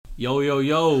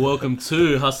Yo, welcome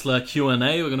to Hustler Q&A.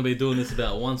 We're going to be doing this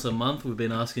about once a month. We've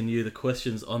been asking you the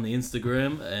questions on the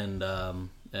Instagram and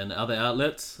other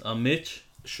outlets. I'm Mitch.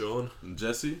 Sean. And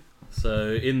Jesse.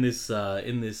 So in this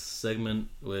segment,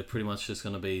 we're pretty much just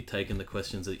going to be taking the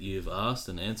questions that you've asked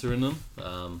and answering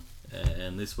them.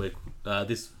 And this week,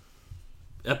 this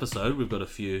episode, we've got a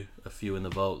few in the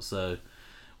vault. So we'll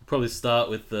probably start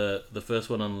with the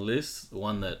first one on the list, the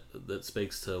one that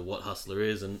speaks to what Hustler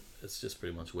is, and it's just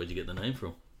pretty much where'd you get the name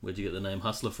from? Where'd you get the name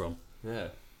Hustler from? Yeah,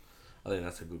 I think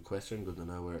that's a good question. Good to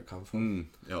know where it comes from.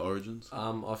 Our origins.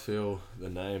 I feel the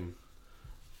name.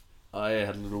 I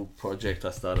had a little project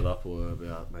I started up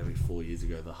about maybe 4 years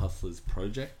ago, the Hustlers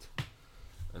Project,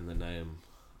 and the name.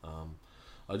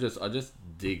 I just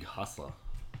dig hustler.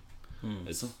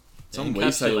 It's something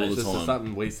we say all the It's time. just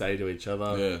something we say to each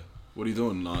other. Yeah. What are you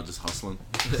doing? Nah, just hustling.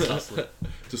 Just Hustler.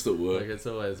 Just at work. Like it's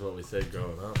always what we said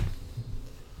growing up.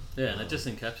 Yeah, and it just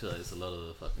encapsulates a lot of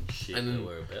the fucking shit And that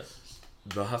we're about.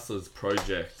 The Hustlers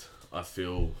Project, I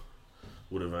feel,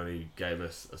 would have only gave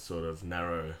us a sort of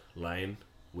narrow lane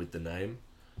with the name,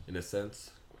 in a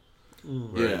sense.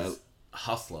 Whereas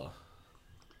Hustler,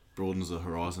 Broadens the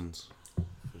horizons.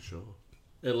 for sure.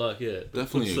 It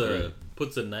Definitely agree.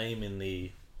 puts a name in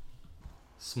the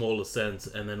smaller sense,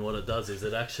 and then what it does is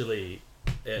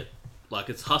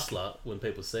it's Hustler when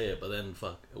people see it, but then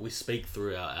we speak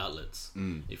through our outlets,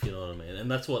 if you know what I mean.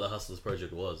 And that's what the Hustlers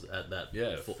Project was at that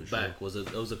back. Sure.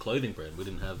 It was a clothing brand. We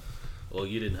didn't have, or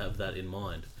you didn't have that in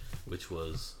mind, which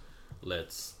was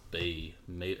let's be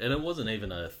me. And it wasn't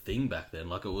even a thing back then.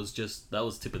 Like it was just that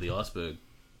was tip of the iceberg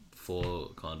for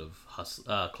kind of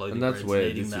clothing And that's brands where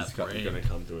needing this that is going brand. to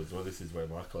come to as well. This is where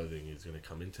my clothing is going to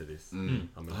come into this. I'm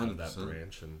going to have that 100%.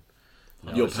 branch, and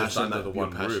Your it's just passion, under the your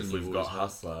one passion roof. you've We've got always had.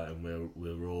 Hustler, and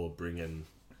we're all bringing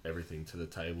everything to the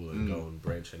table and going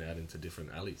branching out into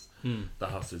different alleys. The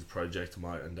Hustlers Project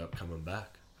might end up coming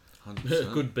back. 100%.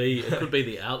 It could be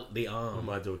the We arm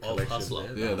might do a of collection Hustler.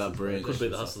 there. Yeah, The that Hustlers branch. Could be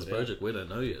the Project Hustlers stuff, yeah. Project. We don't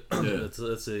know yet. Yeah.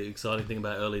 That's the exciting thing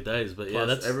about early days. But yeah, Plus,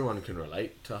 that's everyone can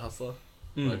relate to Hustler.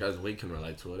 Like as we can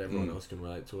relate to it, everyone else can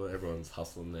relate to it. Everyone's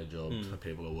hustling their jobs.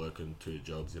 People are working 2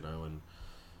 jobs, and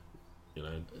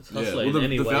it's Yeah, Hustler well, in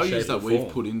any the way, values shape, that or we've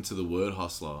form. put into the word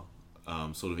hustler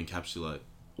sort of encapsulate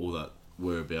all that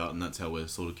we're about, and that's how we're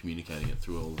sort of communicating it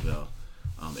through all of our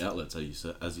outlets, as you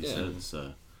said.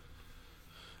 So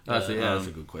That's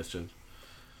a good question.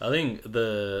 I think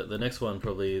the next one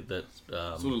probably that Sort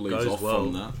of leads goes off well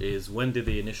from that. is when did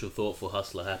the initial thought for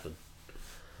Hustler happen?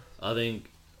 I think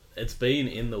it's been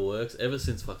in the works ever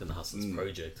since fucking the Hustlers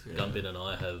Project. Gumbin and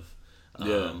I have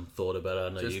thought about it. I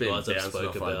know Just you been guys have bouncing spoke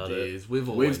off about it. ideas. We've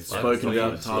always spoken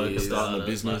about Spoken starting about a it.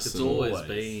 business. Like, it's and always always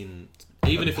been,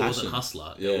 even if it wasn't passion.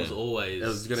 Hustler, Yeah. it was always It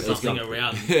was gonna be something something.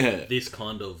 around Yeah. this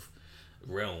kind of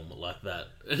realm like that.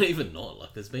 And even not,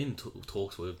 like there's been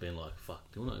talks where we've been like, fuck,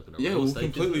 do you want to open a Yeah, real well,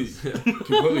 estate completely, business?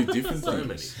 completely different So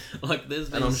things. Like there's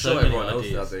been And I'm so sure many everyone else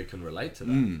ideas. out there can relate to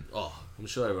that. Oh, I'm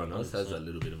sure everyone else has 100%. that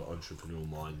little bit of an entrepreneurial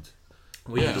mind.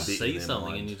 we Yeah. just Bit in see their something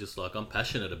mind. and you're just like, I'm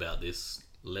passionate about this.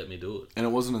 Let me do it. And it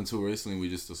wasn't until recently we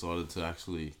just decided to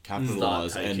actually Start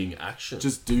capitalize taking and action.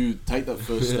 just take that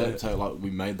first step. We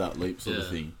made that leap sort of Yeah.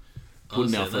 thing.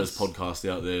 Putting our Honestly, first podcast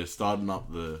out there, starting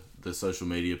up the social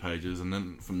media pages, and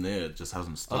then from there it just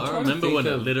hasn't stopped. I trying to remember think when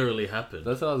it of- literally happened.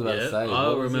 That's what I was about to say. I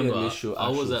What was the remember initial I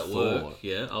was at actual work. thought?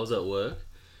 Yeah, I was at work.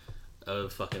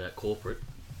 Fucking at corporate.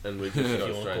 And we just If got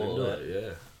you wanna straight call into it it,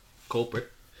 yeah.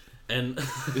 Corporate. And I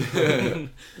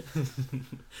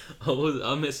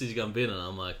messaged Gumbin and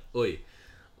I'm like, oi,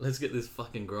 let's get this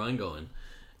fucking grind going.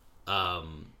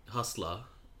 Hustler,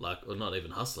 or not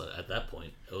even Hustler at that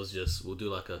point. It was just, we'll do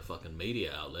like a fucking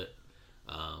media outlet.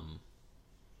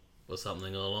 Or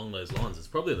something along those lines. It's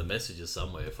probably the messages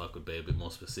somewhere if I could be a bit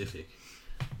more specific.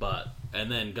 And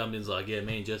then Gumbin's like, yeah,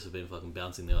 me and Jess have been fucking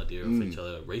bouncing the idea of each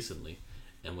other recently,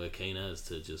 and we're keen as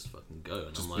to just fucking go.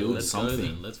 And Just I'm like, build let's go something.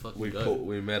 then, let's fucking go.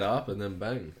 We met up and then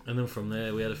bang. And then from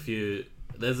there, we had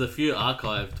there's a few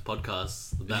archived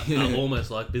podcasts that are almost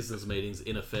like business meetings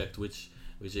in effect, which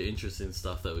are interesting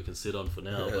stuff that we can sit on for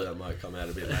now. Yeah, But that might come out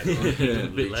a bit later on. You A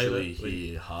can bit literally later.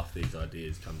 hear half these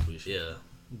ideas come to fruition. yeah.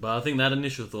 But I think that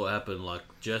initial thought happened, like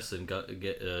Jess and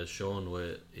Sean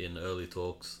were in early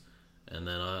talks, and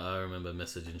then I remember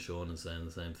messaging Sean and saying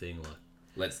the same thing, like,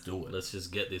 Let's do it. let's just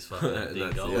get this fucking thing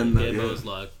That's going. it. And Gambo yeah. was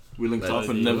like, We linked That up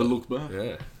and idea. never looked back.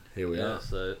 Yeah, here we yeah. are.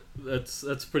 So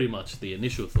that's pretty much the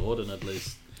initial thought, and at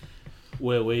least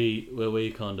where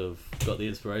we kind of got the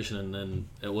inspiration, and then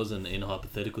it wasn't in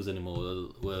hypotheticals anymore.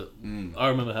 I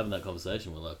remember having that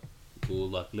conversation. We're like, we'll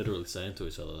like literally saying to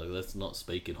each other, like, let's not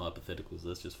speak in hypotheticals.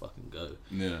 Let's just fucking go.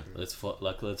 Yeah. Let's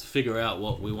figure out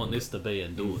what we want this to be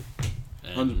and do it.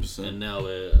 And, 100%. And now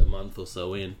we're a month or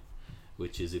so in,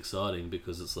 which is exciting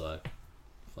because it's like,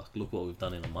 fuck, look what we've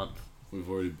done in a month. We've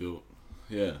already built.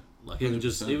 Yeah. Like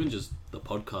 100%. even just the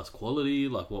podcast quality,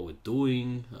 like what we're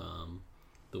doing,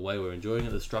 the way we're enjoying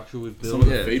it, the structure we've built, Some of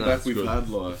the Yeah, feedback that's we've good. had,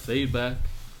 the like feedback,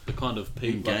 the kind of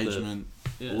people, engagement,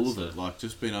 yeah, all of so- it. Like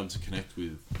just being able to connect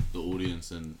with the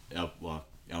audience and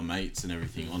our mates and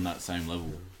everything on that same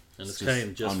level. And It's it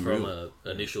came just from unreal. a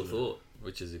initial thought,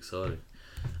 which is exciting.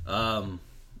 I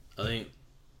think,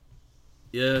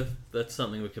 yeah, that's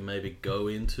something we can maybe go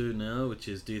into now, which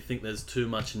is, do you think there's too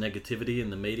much negativity in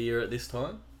the media at this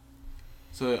time?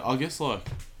 So I guess like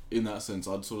in that sense,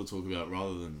 I'd sort of talk about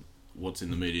rather than what's in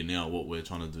the media now, what we're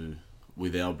trying to do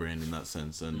with our brand in that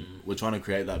sense, and we're trying to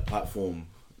create that platform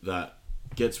that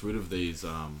gets rid of these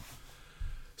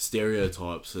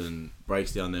stereotypes and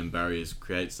breaks down them barriers,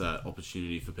 creates that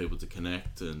opportunity for people to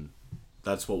connect, and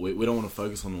that's what we don't want to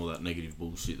focus on all that negative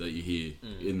bullshit that you hear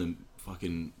in the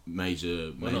fucking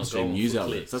major We're not mainstream going news for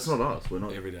outlets. clicks. That's not us. We're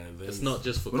not. Everyday events. It's not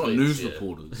just for We're not clicks, news yeah.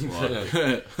 reporters.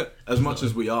 Like, as much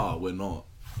as we are, we're not.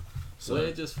 So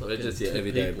We're just We're fucking just your two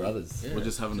everyday people. brothers. Yeah. we're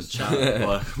just having a chat,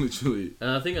 like literally.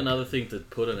 And I think another thing to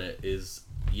put on it is,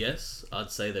 yes, I'd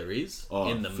say there is Oh,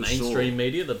 in the for mainstream sure.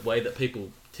 media, the way that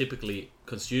people typically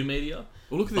consume media.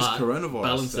 Well, look at this But coronavirus.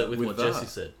 balance it with what that. Jesse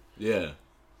said. Yeah.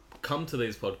 Come to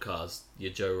these podcasts,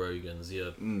 your Joe Rogans,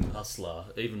 your Hustler,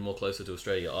 even more closer to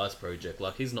Australia, your Ice Project.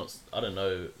 Like, he's not, I don't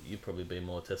know, you'd probably be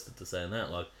more tested to saying that.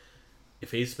 Like,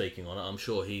 if he's speaking on it, I'm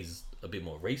sure he's a bit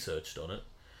more researched on it,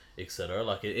 etc.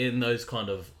 Like, in those kind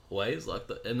of ways.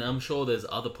 And I'm sure there's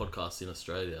other podcasts in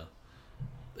Australia,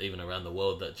 even around the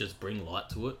world, that just bring light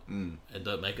to it and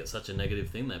don't make it such a negative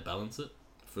thing. They balance it.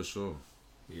 For sure.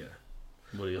 Yeah.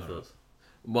 What are your thoughts?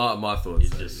 My thoughts You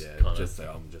are, just yeah, kinda- just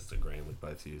I'm just agreeing with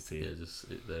both of you here. Yeah, just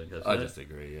sit there and go. I just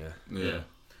agree, yeah. Yeah.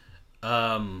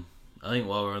 I think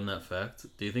while we're on that fact,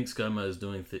 do you think ScoMo is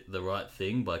doing the right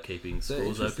thing by keeping They're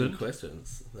schools interesting open?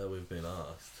 questions that we've been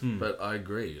asked. But I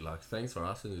agree, like, thanks for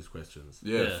asking these questions.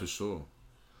 Yeah, Yeah. for sure.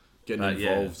 Getting But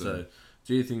yeah, involved. so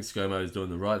do you think ScoMo is doing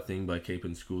the right thing by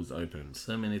keeping schools open?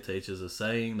 So many teachers are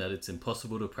saying that it's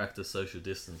impossible to practice social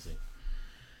distancing.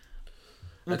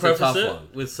 We'll It's a tough preface it one.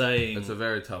 with saying It's a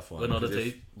very tough one. we're not a 'cause if-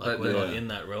 teacher, like but we're yeah, not in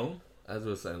that realm. as we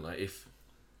were saying, like, if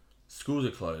schools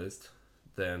are closed,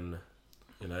 then,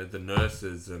 you know, the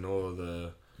nurses and all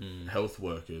the health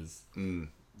workers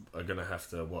are going to have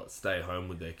to, stay home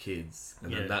with their kids.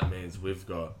 And Yeah. then that means we've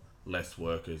got less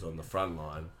workers on the front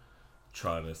line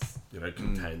trying to, you know,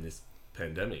 contain this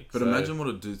pandemic. but So- imagine what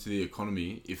it'd do to the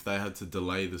economy if they had to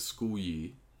delay the school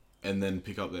year and then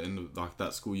pick up the end of like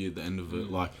that school year at the end of it.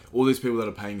 Like all these people that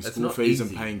are paying It's school not fees and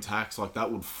easy. paying tax, like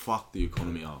that would fuck the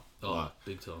economy up. Oh, Like,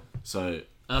 big time. so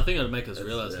And I think it'd make us It's-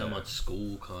 realize how yeah. much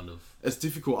school kind of. it's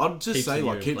difficult. I'd just Keeps say the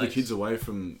like year in keep the place. kids away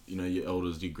from, you know, your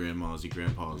elders, your grandmas, your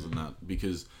grandpas and that,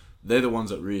 because they're the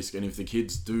ones at risk, and if the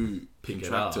kids do Pick it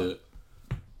contract up. it,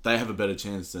 they have a better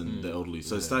chance than the elderly.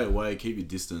 So stay away, keep your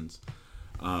distance.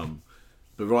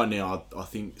 But right now, I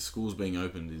think schools being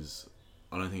opened is,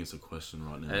 I don't think it's a question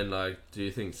right now. And, like, do you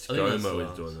think I think that's ScoMo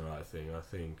the is doing the right thing? I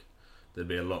think there'd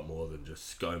be a lot more than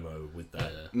just ScoMo with that.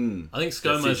 I think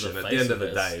ScoMo's the decision. face At the end of the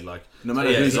this. day, like, No matter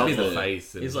yeah, who's he'd up be the there.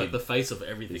 face. And He's like the face of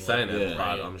everything. he's saying like, it, yeah.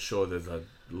 but I'm sure there's a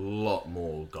lot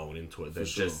more going into it. They're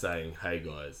sure. just saying, "Hey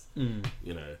guys,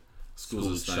 you know, Schools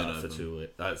schools are shut staying for open. 2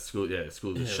 weeks. Schools Yeah,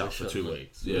 are shut we're for shut 2 them.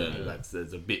 weeks. Yeah.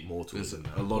 There's a bit more to it There's than a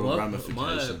that. lot Well, of my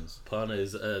ramifications. partner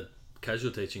is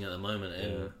casual teaching at the moment,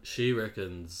 and Yeah. she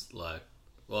reckons like,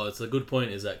 well, it's a good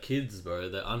point. Is that kids, bro,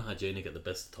 they're unhygienic at the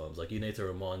best of times. Like you need to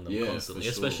remind them Yeah, constantly,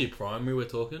 for sure. especially primary. We're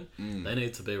talking, they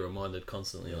need to be reminded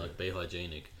constantly, like be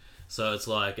hygienic. So it's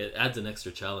like it adds an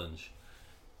extra challenge,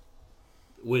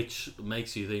 which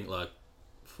makes you think like,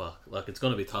 fuck, like it's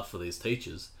gonna be tough for these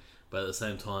teachers, but at the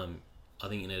same time, I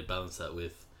think you need to balance that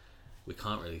with. We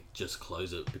can't really just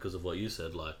close it because of what you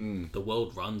said. Like the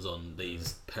world runs on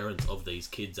these parents of these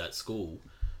kids at school,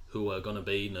 who are going to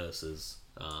be nurses,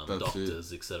 That's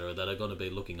doctors, etc. That are going to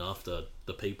be looking after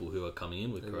the people who are coming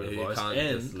in with You coronavirus. can't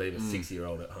And just leave a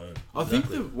 6-year-old at home. I think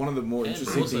that one of the more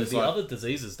interesting also, things, the like, other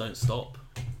diseases don't stop.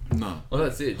 no, Well,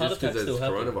 that's it. Heart Just because attacks there's still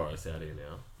happen. coronavirus out here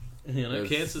now. You know, There's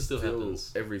cancer still still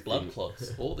happens. everything. Blood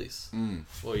clots, all this.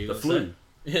 What are you The gonna flu. say?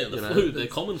 Yeah, the You know, flu, the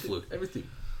it's- common flu. Everything.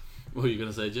 What were you going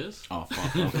to say, Jess? oh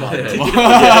fuck, I thought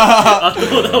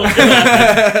that was gonna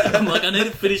happen. I'm like, I need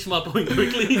to finish my point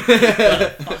quickly.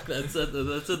 But fuck, that's at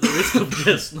the risk of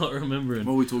just not remembering.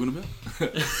 what are we talking about?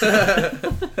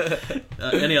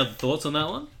 Any other thoughts on that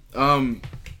one?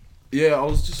 Yeah, I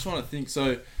was just trying to think.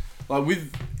 So, like,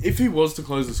 if he was to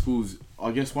close the schools,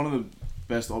 I guess one of the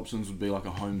best options would be like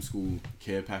a homeschool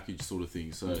care package sort of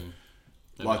thing. So,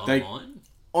 like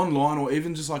online or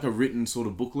even just like a written sort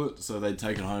of booklet, so they'd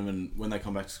take it home and when they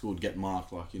come back to school, it'd get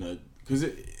marked, like, you know, because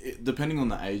it depending on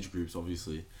the age groups,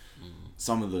 obviously,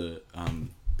 some of the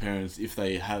parents, if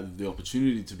they have the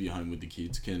opportunity to be home with the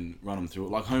kids, can run them through it,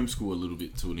 like homeschool a little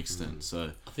bit to an extent.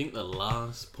 So I think the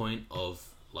last point of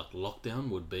like lockdown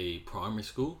would be primary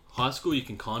school. High school you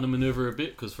can kind of maneuver a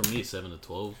bit because from year 7 to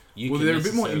 12 they're a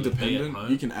bit more necessarily be at independent.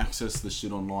 home. You can access the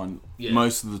shit online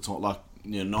most of the time. Like,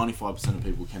 you know, 95% of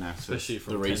people can access especially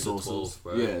from the 10 resources. to 12,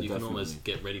 bro. Yeah, you definitely. can almost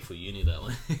get ready for uni that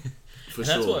way. For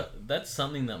and sure. that's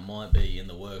something that might be in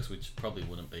the works, which probably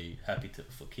wouldn't be happy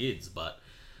for kids, but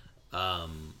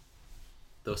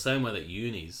the same way that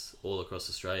unis all across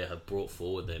Australia have brought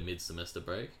forward their mid-semester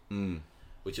break,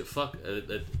 which it's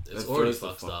already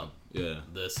fucked up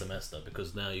the semester,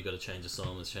 because now you got to change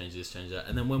assignments, change this, change that,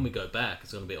 and then when we go back,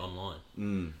 it's going to be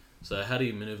online. So how do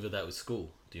you maneuver that with school?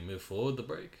 Do you move forward the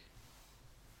break?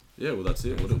 Yeah, well, that's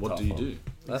it. What do you do?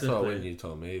 That's why when you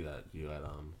told me that you had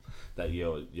that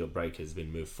your break has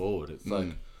been moved forward, it's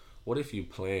like, what if you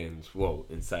planned, well,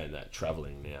 in saying that,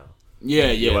 travelling now,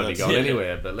 you won't be going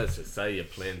anywhere, but let's just say you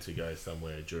plan to go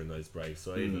somewhere during those breaks,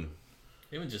 or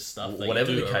Even just stuff that whatever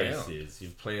you do the case around. is,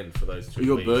 you've planned for those 2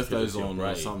 Your weeks. birthday's your on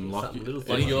or break, something lucky. little Like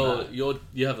things that.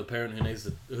 you have a parent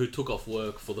who took off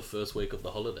work for the first week of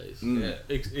the holidays. Yeah.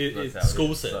 It's That's how school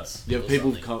it is. sets. Yeah, or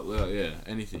people something. cut,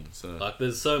 anything. So Like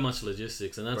there's so much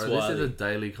logistics, and that's Bro, why this is a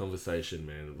daily conversation,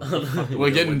 man.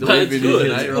 We're getting But deep it's into good.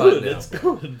 it It's right good. now, It's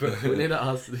bro. good, bro. We need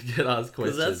to get asked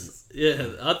questions.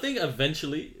 I think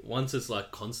eventually, once it's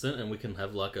like constant, and we can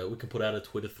have we can put out a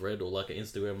Twitter thread or like an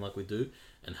Instagram like we do,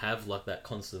 and have like that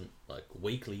constant like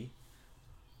weekly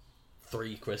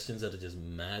 3 questions that are just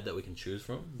mad that we can choose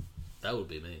from. That would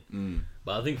be me.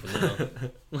 But I think for now,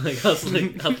 like us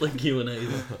like Q&A.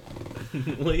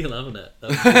 What are you laughing at?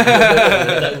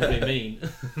 That would be mean.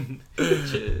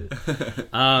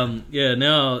 Yeah.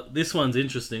 Now this one's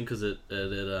interesting because it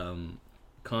it'll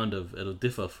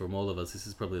differ from all of us. This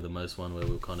is probably the most one where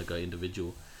we'll kind of go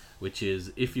individual, which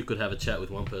is if you could have a chat with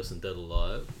one person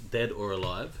dead or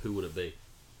alive, who would it be?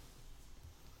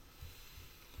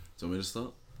 Do you want me to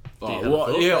start? Do you have a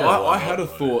thought? Yeah, Yeah, I had a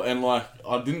thought, and like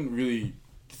I didn't really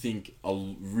think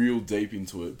real deep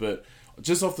into it, but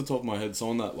just off the top of my head,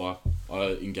 someone that like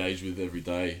I engage with every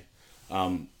day,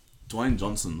 Dwayne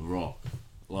Johnson, The Rock,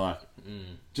 like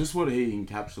just what he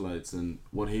encapsulates and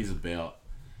what he's about,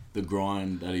 the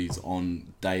grind that he's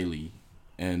on daily,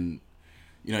 and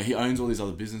you know he owns all these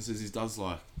other businesses. He does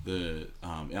like the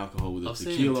alcohol with the I've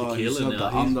seen tequila. He's tequila got now.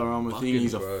 the He's Under Armour thing.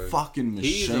 He's a bro. fucking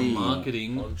machine. He's a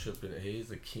marketing. Entrepreneur.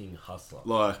 He's a king hustler.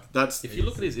 Like that's If you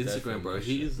look at his He's Instagram, bro,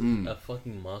 definitely he is a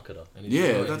fucking marketer. And he's yeah,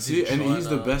 in- that's he's in it. And he's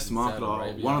the China, best in Saudi marketer,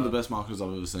 Arabia. one of the best marketers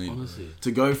I've ever seen. Honestly.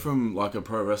 To go from like a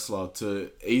pro wrestler to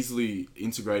easily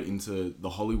integrate into the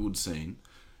Hollywood scene,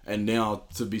 and now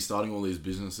to be starting all these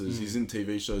businesses. He's in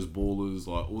TV shows, Ballers,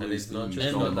 like all And these he's not things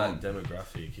just going got on. that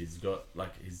demographic. He's got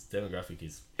like his demographic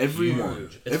is Everyone,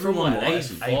 huge. It's everyone from, like, likes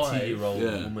him. 80-year-old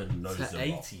Yeah. woman knows To the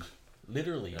 80. Rock.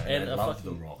 Literally. And And they a love the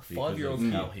fucking Rock because 5-year-old of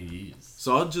kid. how he is.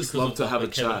 So I'd just Because love of, to like, have the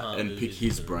a Kevin chat Hart and pick movies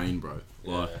his and- brain, bro.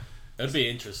 Like, It'd be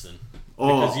interesting.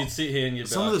 oh, Because you'd sit here and you'd be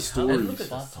some of like, the how stories. the Look at the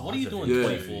fuck- size what are you of doing him, Yeah.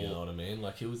 24? You know what I mean?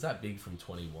 Like he was that big from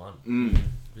 21.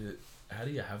 But how do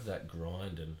you have that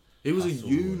grind and he was a hustle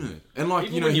unit, and like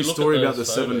Even you know when you his look at story about the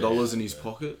those $7 photos, in his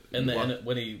pocket, And, like,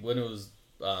 when it was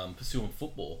pursuing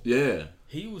football, yeah.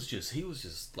 he was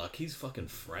just like his fucking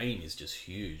frame is just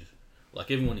huge.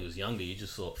 Like even when he was younger, you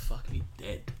just thought, "Fuck, he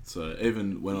dead." So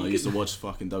even when I used to watch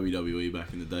fucking WWE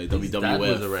back in the day, his dad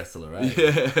was a WWF, wrestler, right?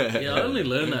 yeah, Yeah, I only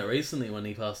learned that recently when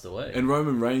he passed away. and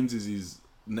Roman Reigns is his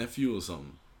nephew or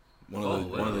something. One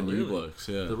Oh, of the new really? blokes,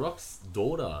 yeah. The Rock's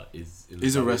daughter is in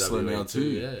He's a WWE wrestler now too.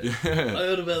 Yeah. I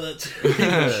heard about that too.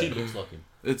 She looks like him.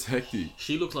 It's hectic.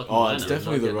 She looks like Oh, Moana. it's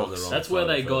definitely Not The getting on Rock's. wrong That's where side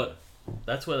they of got. it.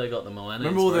 That's where they got the Moana.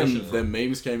 Remember all inspiration them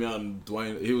memes came out and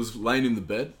Dwayne, he was laying in the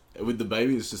bed with the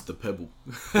baby. It's just a pebble.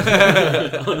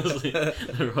 Honestly,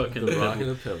 The Rock and The the Rock Pebble.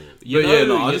 and a Pebble. You But know, yeah,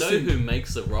 no, I you just know think- who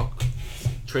makes The Rock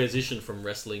transition from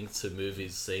wrestling to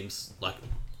movies seems like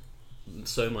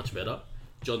so much better?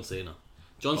 John Cena.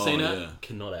 John Oh, Cena yeah.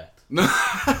 cannot act.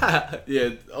 Yeah,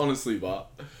 honestly, but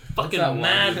Fucking That one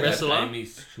mad with wrestler. Amy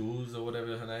Schumer or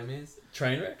whatever her name is.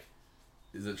 Trainwreck.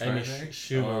 Is it Amy Trainwreck?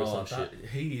 Schumer or some that-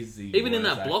 He is the Even in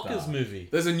worst that Blockers actor. movie,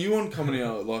 there's a new one coming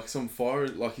out, like some fire,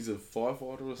 like he's a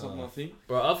firefighter or something. I think.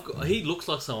 bro. He looks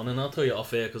like someone, and I'll tell you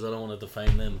off air because I don't want to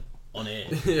defame them on air.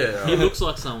 Yeah, He right. looks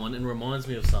like someone and reminds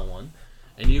me of someone,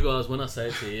 And you guys, when I say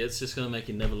it to you, it's just gonna make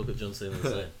you never look at John Cena the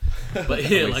same. But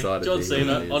yeah, I'm like excited John to hear what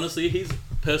Cena, it is. honestly, his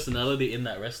personality in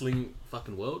that wrestling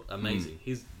fucking world, amazing.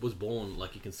 He was born,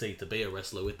 like you can see, to be a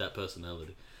wrestler with that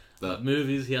personality. But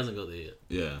movies, he hasn't got there yet.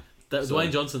 Yeah.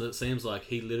 Dwayne Johnson, it seems like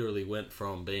he literally went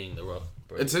from being The Rock.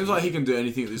 Bro. It seems like he can do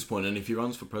anything at this point, and if he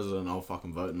runs for president, I'll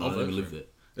fucking vote, and I'll I don't even vote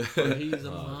live for there. Bro, he's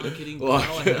a marketing Like,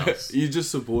 powerhouse. you just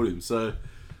support him, so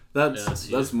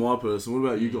that's my person. What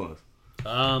about you guys?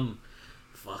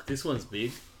 Fuck, this one's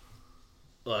big.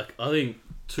 Like, I think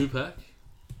Tupac,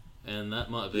 and that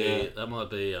might be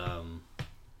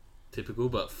typical,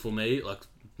 but for me, like,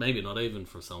 maybe not even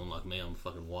for someone like me. I'm a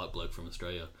fucking white bloke from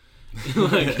Australia.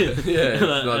 Like, Yeah, it's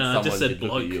not I someone just said you'd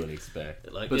look bloke. at you and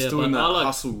expect. Like, But yeah, still in but that I like,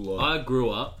 hustle, like, I grew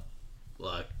up,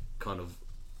 like, kind of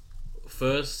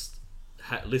first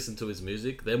listened to his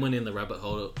music, then went in the rabbit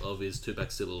hole of his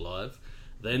Tupac Still Alive,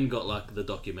 then got like the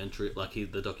documentary,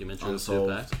 the documentary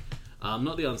Unsolved. of Tupac.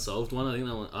 Not the Unsolved one. I think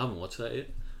that one, I haven't watched that yet.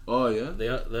 oh yeah,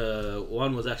 The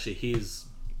one was actually his,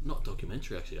 not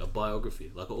documentary actually, a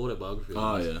biography, like an autobiography.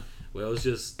 oh yeah. Where it was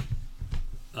just,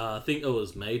 I think it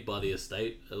was made by the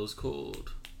estate. It was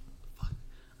called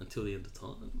Until the End of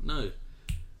Time. No,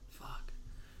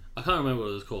 I can't remember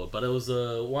what it was called, but it was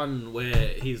one where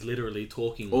he's literally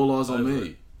talking. All Eyes on over Me.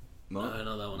 it. No,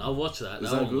 No, that one. I watched that. Is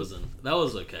That that one good? wasn't. That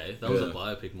was okay. That was a Yeah.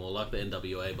 biopic more like the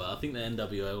NWA, but I think the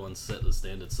NWA one set the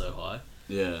standard so high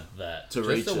yeah. that To Just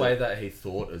reach the it. way that he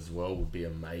thought as well would be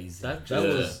amazing. that Yeah.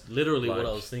 was literally what I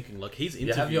Like, was thinking. Like his You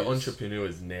interviews. have your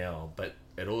entrepreneurs now, but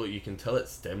it all you can tell it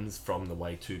stems from the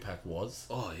way Tupac was.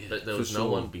 Oh yeah. That there For was no sure.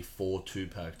 one before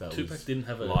Tupac that Tupac was didn't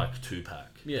have a like Tupac.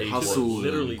 yeah. He He Hustle was- and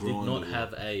literally did grind not and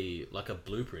have a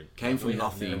blueprint. Came from we have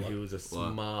nothing. now. and he was a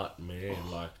smart man.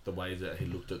 Like the way that he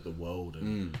looked at the world,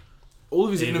 and all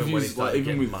of his Even when he interviews, like started even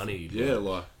getting with money, yeah,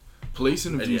 like police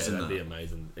and interviews yeah, and that'd be that.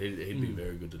 amazing. He'd be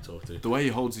very good to talk to. The way he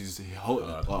holds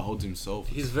holds himself.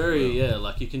 He's is- very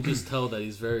like you can just tell that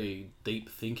he's very deep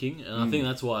thinking, and I think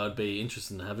that's why I'd be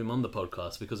interested to have him on the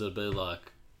podcast, because it'd be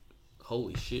like,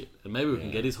 holy shit, and maybe we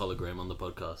can get his hologram on the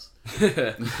podcast.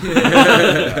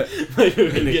 Maybe we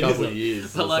can In a get couple his- of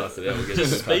years, But we'll like, suss it out, we'll get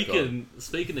just Tupac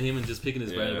speaking to him and just picking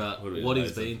his brain Yeah, about would be what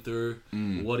he's amazing. been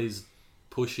through, what he's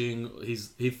pushing, his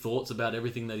thoughts about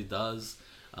everything that he does,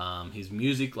 his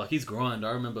music, like his grind.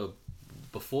 I remember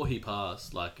before he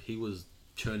passed, like he was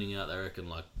churning out, I reckon,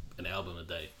 like an album a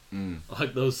day.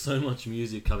 Like there was so much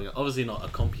music coming out. Obviously not a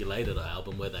compilated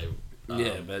album where they but the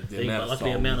thing, amount but of like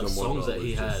the amount of songs and songs whatnot that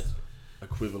he was had, just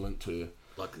equivalent to.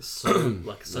 like so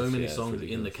That's- many yeah, it's songs in the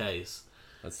ridiculous. case.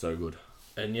 That's so good.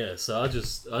 And yeah, so I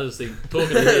just think talking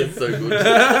to him. so good.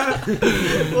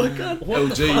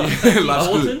 LG, life's good.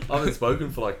 Hamilton? I haven't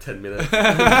spoken for like 10 minutes.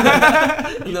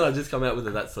 And then I just come out with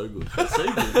it. That's so good. So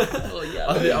good.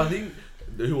 Oh, yeah. I think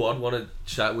who I'd want to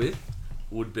chat with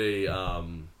would be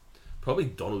probably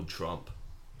Donald Trump.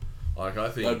 Like I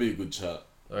think That'd be a good chat.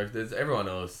 like there's everyone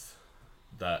else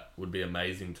that would be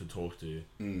amazing to talk to.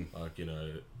 Mm. Like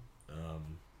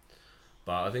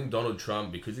but I think Donald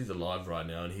Trump, because he's alive right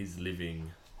now and he's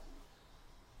living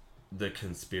the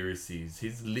conspiracies. He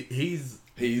is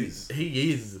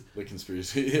The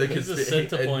conspiracy. The He's the conspi-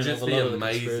 centre it'd point just of a be lot of the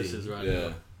amazing. conspiracies right yeah.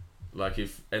 now. Like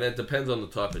and it depends on the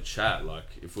type of chat. Like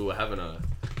if we were having a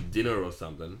dinner or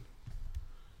something,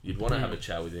 you'd want to have a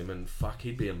chat with him, and fuck,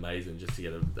 he'd be amazing just to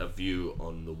get a view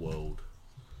on the world.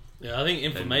 Yeah, I think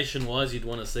information-wise, you'd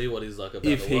want to see what he's like about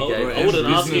If the he world. gave I wouldn't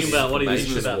ask him business about what he thinks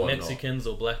information about and whatnot. Mexicans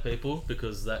or black people,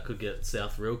 because that could get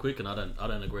south real quick, and I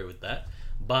don't agree with that.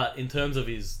 But in terms of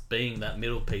his being that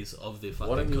middle piece of the Why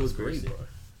fucking don't you agree, conspiracy,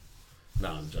 bro?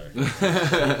 No, I'm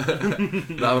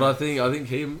joking. No, but I think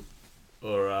him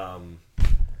or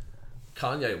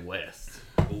Kanye West.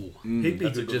 ooh, He'd be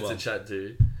That's a good good just one. to chat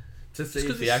to see 'cause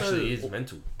if he he's actually so- is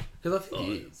mental. Because I think he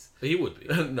Oh, is. he would be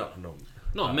no.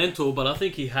 not mental, but I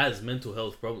think he has mental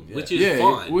health problems, Yeah. which is Yeah,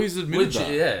 fine. well, he's admitted Which,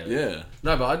 that. yeah. Yeah.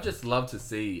 No, but I'd just love to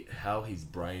see how his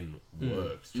brain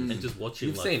works. and just watch him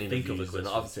You've like seen think of a interviews, and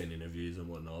question. I've seen interviews and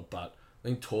whatnot, but I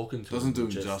think talking to Doesn't him do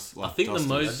would him just just I like think the justice.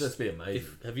 most- That'd just be amazing.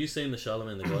 Have you seen the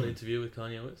Charlemagne the God interview with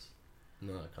Kanye West?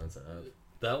 No, I can't say that.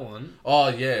 That one. Oh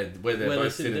yeah, where they're Where both they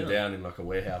sit sitting down. down in like a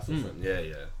warehouse or something. Yeah,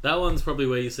 yeah. That one's probably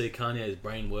where you see Kanye's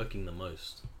brain working the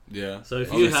most. Yeah. So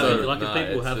if Oh, you it's haven't, so- like no, if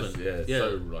people it's haven't, just- yeah,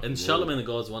 so rock and and Charlemagne roll.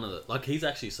 the God's one of the, like he's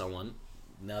actually someone,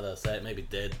 now that I say it, maybe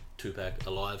dead, Tupac,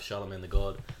 alive, Charlemagne the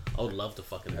God. I would love to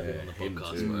fucking have him on the him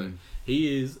podcast, too. bro.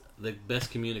 He is the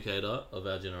best communicator of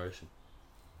our generation.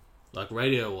 Like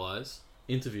radio wise,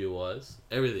 interview wise,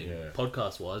 everything, Yeah.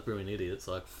 podcast wise, Brewing Idiots,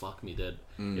 like fuck me dead.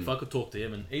 If I could talk to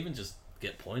him and even just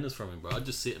get pointers from him, bro. I'd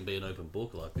just sit and be an open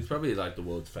book. Like, He's probably like the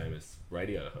world's famous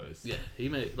radio host. yeah, he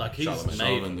made like he's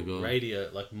Charlemagne the made God. radio,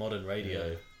 like modern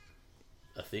radio,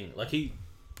 a thing. Like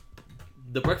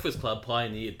the Breakfast Club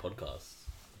pioneered podcasts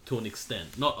to an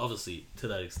extent, not obviously to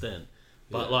that extent,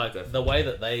 but Yeah, like definitely. the way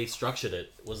that they structured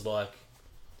it was like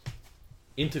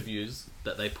interviews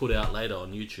that they put out later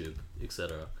on YouTube,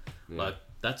 etc. Yeah. Like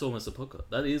that's almost a podcast.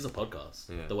 That is a podcast.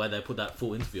 Yeah. The way they put that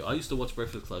full interview. I used to watch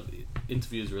Breakfast Club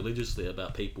interviews religiously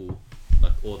about people,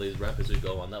 like all these rappers who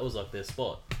go on. That was like their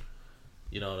spot.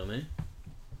 You know what I mean?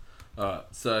 Alright,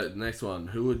 so next one.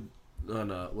 Who would... Oh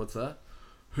no, what's that?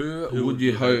 Who Who would would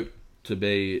you you hope to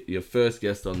be your first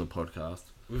guest on the podcast?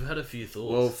 We've had a few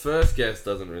thoughts. Well, first guest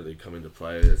doesn't really come into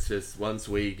play. It's just once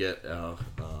we get our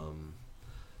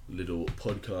little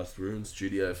podcast room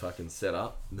studio fucking set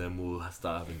up, then we'll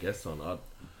start having guests on.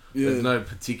 There's no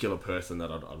particular person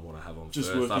that I'd want to have on Just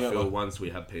first. working I out, feel like- once we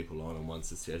have people on and once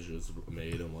the schedules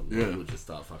meet and whatnot, Yeah. we'll just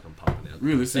start fucking pumping out.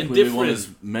 Realistically, And we want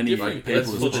different- as many different people Let's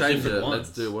as people we'll for possible. change different it. ones. Let's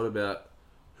do. What about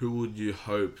who would you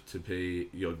hope to be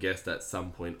your guest at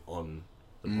some point on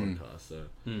the podcast? So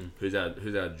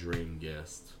who's our dream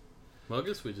guest? Well, I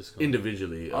guess we just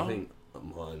Individually, I Oh. think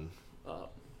mine.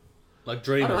 like I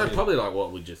dream. don't know, of it. probably like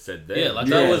what we just said there. Yeah, like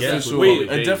that was- guest sure. would It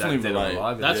probably be definitely that Dead or relate.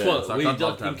 Alive That's event. what It's like we I'd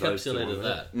love to have those two on encapsulated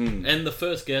there. that. And the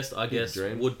first guest, I guess,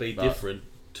 dream, would be but- different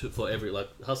for every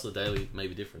like Hustler Daily,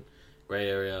 maybe different. Grey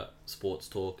area, sports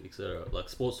talk, etc. Like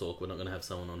sports talk, we're not gonna have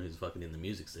someone on who's fucking in the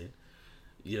music scene.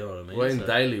 You know what I mean? Well, in So-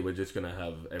 daily, we're just gonna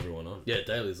have everyone on. yeah,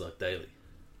 daily's like daily,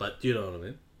 but you know what I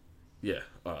mean. Yeah.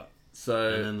 Alright.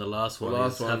 So And then the last one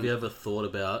last is: one- have you ever thought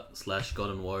about /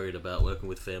 gotten worried about working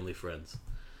with family friends?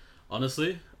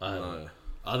 Honestly, I haven't. no.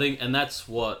 I think, and that's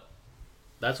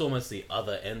almost the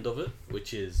other end of it,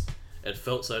 which is it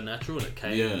felt so natural and it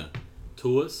came Yeah.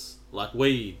 to us. Like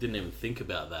we didn't even think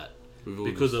about that We've all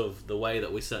because just- of the way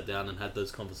that we sat down and had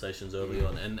those conversations early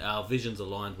on, and our visions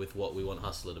aligned with what we want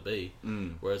Hustler to be.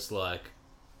 Where it's like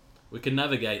we can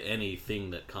navigate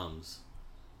anything that comes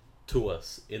to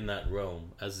us in that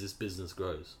realm as this business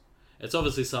grows. It's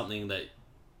obviously something that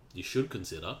you should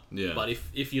consider. Yeah. But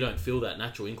if you don't feel that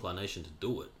natural inclination to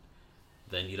do it,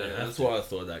 then you don't Yeah, have that's to. why I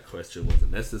thought that question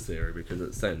wasn't necessary, because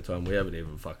at the same time we haven't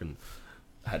even fucking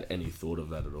had any thought of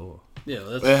that at all. Yeah,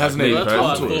 well, that's, It hasn't even that's why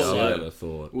I come to thought, us, like, yeah. I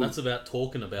thought. that's about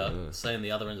talking about saying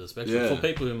the other end of the spectrum Yeah. for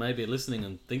people who may be listening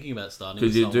and thinking about starting.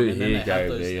 Because with you someone do and then hear they have Gary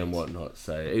those Vee and things. whatnot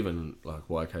say, even like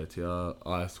YKTR,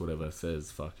 ICE, whatever,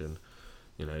 says fucking,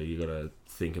 you know, you gotta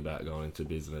think about going into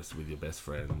business with your best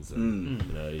friends, and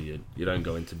you know, you don't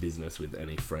go into business with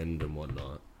any friend and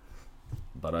whatnot.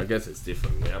 But I guess it's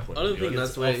different from our point I of don't view. think And it's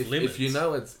that's where off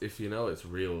limits. if you know it's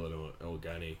real and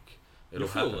organic, it'll You'll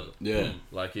feel happen. it. Yeah.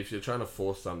 Like if you're trying to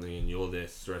force something and you're there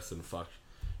stressing, fuck,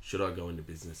 should I go into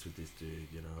business with this dude?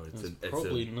 You know, It's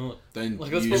probably not. Then Like,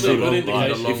 that's you probably a should good have,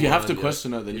 indication. if you have to Yeah.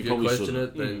 question it, then if you you probably question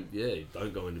shouldn't. it, then yeah,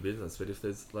 don't go into business. But if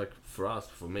there's like for us,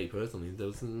 for me personally, there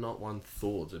was not one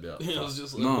thought about. It was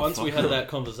just like, No, once we fuck had no. that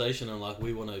conversation and like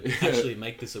we want to actually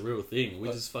make this a real thing, we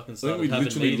just fucking I think started we having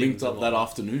literally meetings linked up and that whatnot.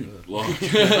 afternoon.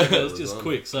 Like, It was just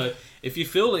quick. So if you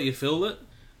feel it, you feel it.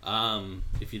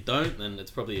 If you don't, then it's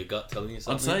probably your gut telling you I'd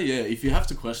something. say, yeah, if you have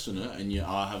to question it and you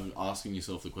are asking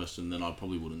yourself the question, then I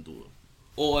probably wouldn't do it.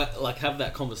 Or like have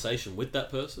that conversation with that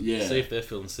person. Yeah. See if they're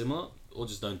feeling similar, or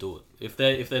just don't do it.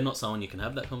 If they're not someone you can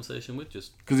have that conversation with,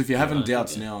 just Because if you're having Yeah,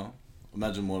 doubts yeah. now,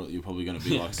 imagine what you're probably going to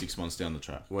be like 6 months down the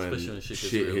track. when Especially when shit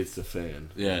shit gets real. hits the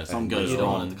fan. Yeah, something and goes You don't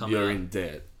want wrong. it to come you're out. in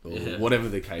debt or Yeah. whatever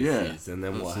the case Yeah. is, and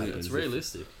then what That's it. happens? it's if-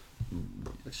 realistic.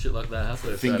 Shit like that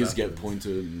happens. Fingers that get happens.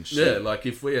 pointed and Yeah, shit. like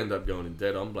if we end up going in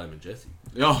debt, I'm blaming Jesse.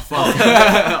 Oh, fuck.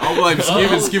 I'll blame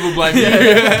Skip and Skip will blame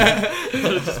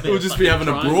you. We'll just be having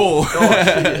a brawl.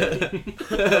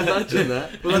 Imagine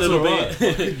that. Well, that's it'll alright. be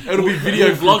It'll be video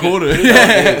We'll vlog it. recorded.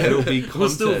 It'll be content. we'll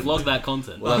still vlog that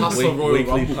content. We'll have Hustle Royal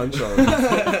weekly Rumble. punch on.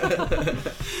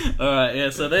 All right, yeah.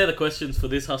 So they're the questions for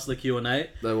this Hustler Q&A.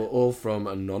 They were all from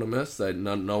anonymous.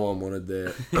 No one wanted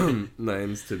their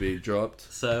names to be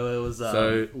dropped. So it was.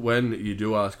 So when you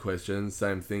do ask questions,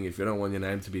 same thing. If you don't want your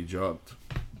name to be dropped,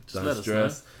 Just don't let us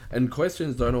stress. And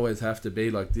questions don't always have to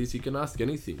be like this. You can ask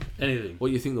anything. anything.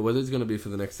 What you think the weather's going to be for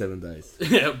the next 7 days?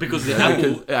 Yeah, because the Yeah, Apple.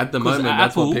 because at the because moment,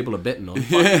 that's what Apple- people are betting on.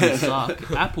 fucking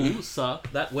suck. Apple suck.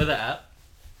 That weather app.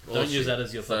 Don't use shit. that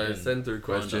as your So fucking. send through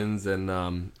grinder. questions,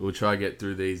 and we'll try to get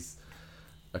through these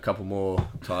a couple more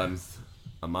times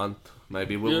a month.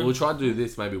 Maybe we'll try to do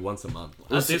this maybe once a month.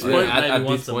 At this Yeah, point, at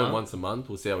maybe this point, once once a month.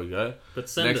 We'll see how we go. But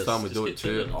send Next us. time we Just do get it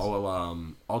too,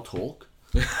 to I'll talk.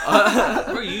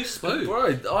 Bro, you spoke.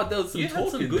 Bro, there was some You had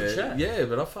talk some in good there. chat. Yeah,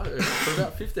 but for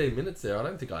about 15 minutes there, I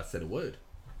don't think I said a word.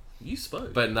 You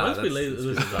spoke. But no, Once we that's- leave that's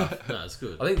this good stuff, no, it's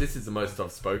good. I think this is the most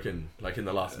I've spoken, like, in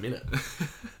the last minute.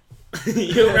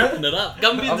 You're wrapping it up.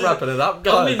 I'm wrapping it up,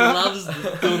 Gumby guys.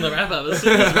 loves doing the wrap up. As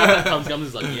soon as wrap up comes,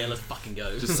 Gumby's like, yeah, let's fucking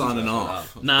go. Just signing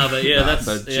off. Nah, but yeah, that's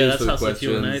so yeah, cheers that's for the Hustler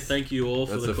Q&A. questions. Thank you all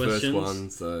for That's the the questions. first one,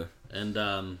 so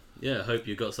And yeah, I hope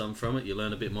you got something from it. You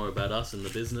learn a bit more about us and the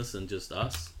business and just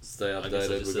us. stay I guess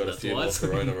I updated. just We've said got a that few more twice.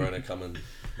 Corona coming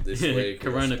this Yeah, week. We've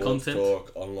got Corona sports content.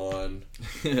 talk, online,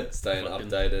 staying Fucking-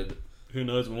 updated. Who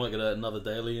knows? We might get another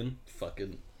daily in.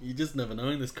 Fucking, you just never know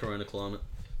in this Corona climate.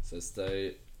 So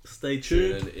stay Stay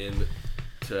tuned. tuned in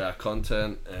to our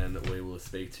content, and we will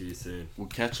speak to you soon. We'll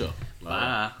catch up.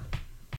 Bye.